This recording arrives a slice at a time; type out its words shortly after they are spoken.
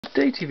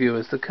Good day to you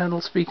viewers, the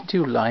Colonel speaking to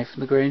you live from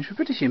the Grange for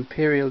British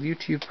Imperial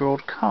YouTube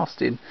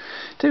Broadcasting.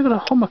 Today we've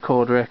got a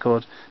Homochord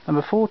Record,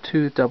 number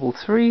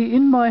 4233,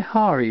 In My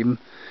Harem,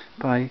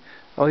 by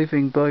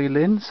Irving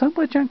Berlin, sung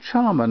by Jack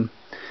Charman.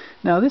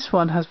 Now this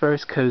one has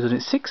various codes on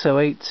it,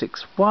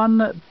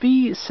 60861,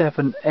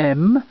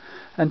 B7M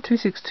and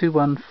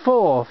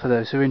 26214 for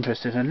those who are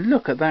interested. And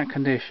look at that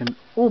condition,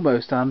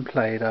 almost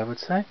unplayed I would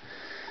say.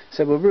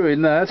 So we'll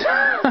ruin that.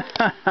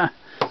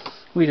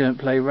 We don't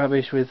play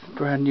rubbish with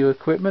brand new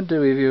equipment,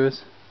 do we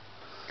viewers?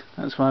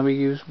 That's why we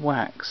use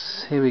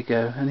wax. Here we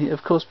go. And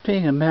of course,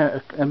 being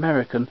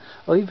American,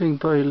 Irving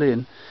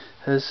Berlin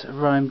has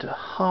rhymed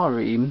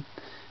harem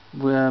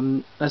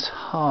as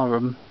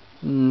harem.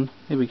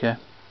 Here we go.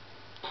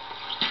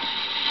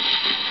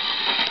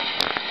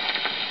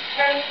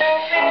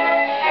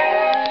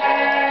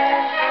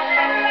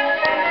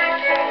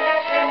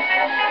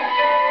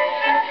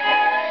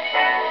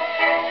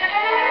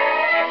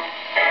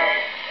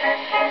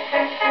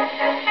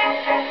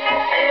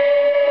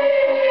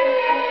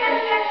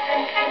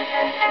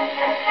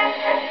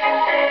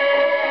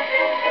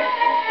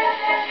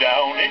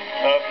 Down in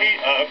Turkey,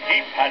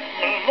 Pat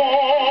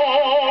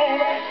Malone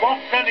was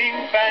selling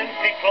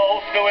fancy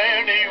clothes to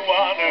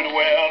anyone who'd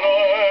wear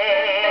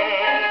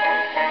it.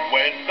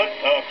 When the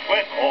Turks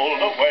went all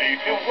the way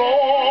to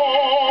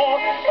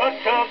war, a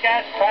Turk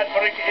asked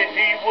Patrick if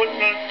he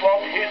wouldn't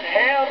swap his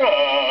hair up.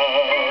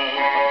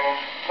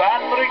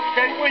 Patrick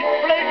said, with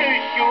pleasure,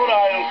 sure,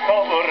 I'll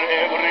cover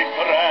every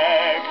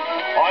track.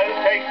 I'll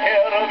take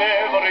care of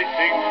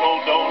everything, so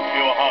don't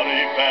you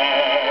hurry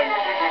back.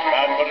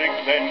 Patrick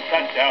then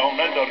sat down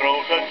and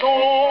wrote a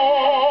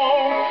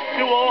note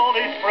to all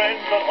his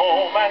friends at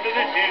home, and this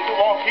is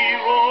what he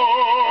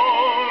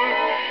wrote.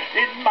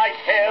 In my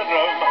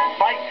harem,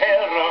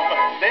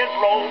 there's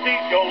Rosie,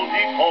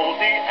 Josie,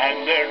 Posy,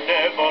 and there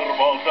never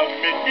was a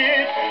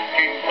minute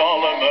King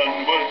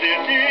Solomon was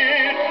in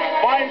it.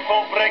 Wine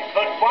for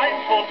breakfast,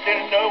 wine for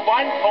dinner,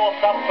 wine for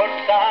supper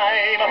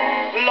time.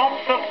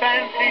 Lots of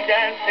fancy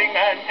dancing,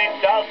 and it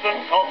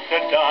doesn't cost a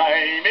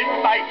dime.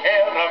 In my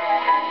harem,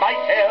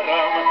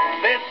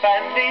 there's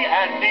Fanny,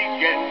 Andy,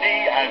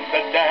 Jenny, and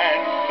the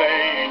dance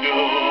they do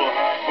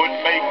would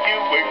make you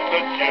wish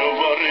that you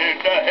were in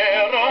the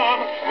harem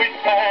with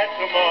Pat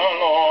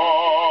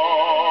Malone.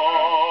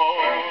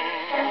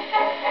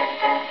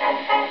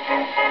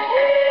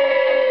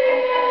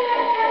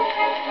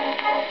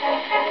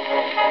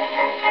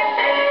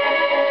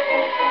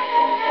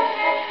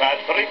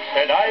 Patrick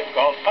said, I've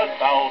got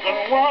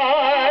 1,000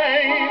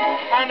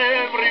 wives, and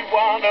every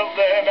one of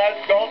them has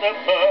got a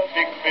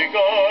perfect figure.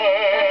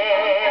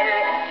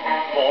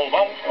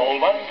 Small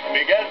ones,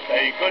 big as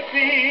they could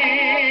be.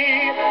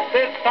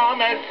 There's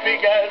some as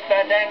big as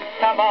that, and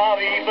some are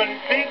even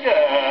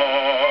bigger.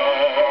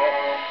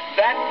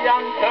 That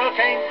young Turk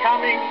ain't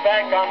coming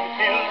back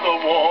until the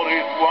war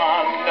is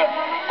won.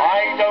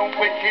 I don't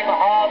wish him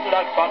hard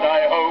luck, but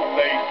I hope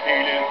they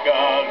steal his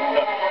gun.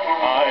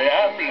 I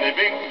am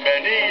living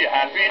many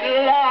happy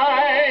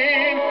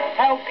lives.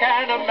 How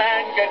can a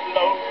man get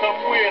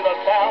lonesome with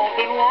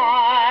 1,000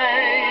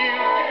 wives?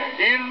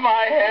 In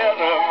my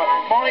harem,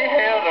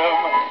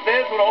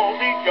 there's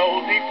Rosie,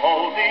 Josie,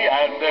 Posy,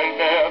 and there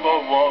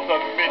never was a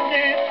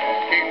minute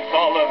King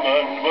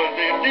Solomon was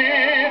in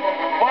it.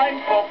 Wine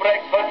for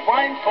breakfast,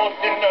 wine for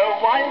dinner,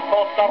 wine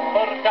for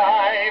supper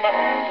time.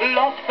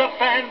 Lots of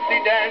fancy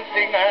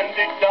dancing, and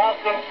it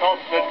doesn't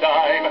cost a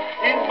dime.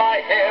 In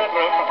my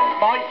harem,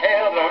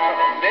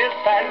 there's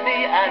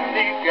Fanny,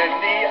 Andy,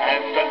 Jenny,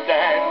 and the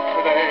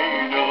dance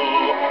they do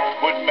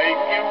would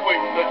make you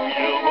wish that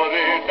you were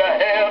in the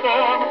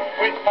harem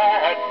with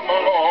Pat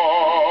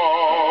Malone.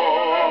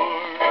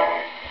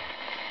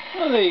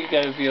 Well, there you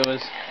go,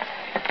 viewers.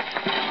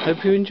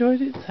 Hope you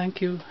enjoyed it.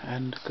 Thank you,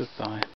 and goodbye.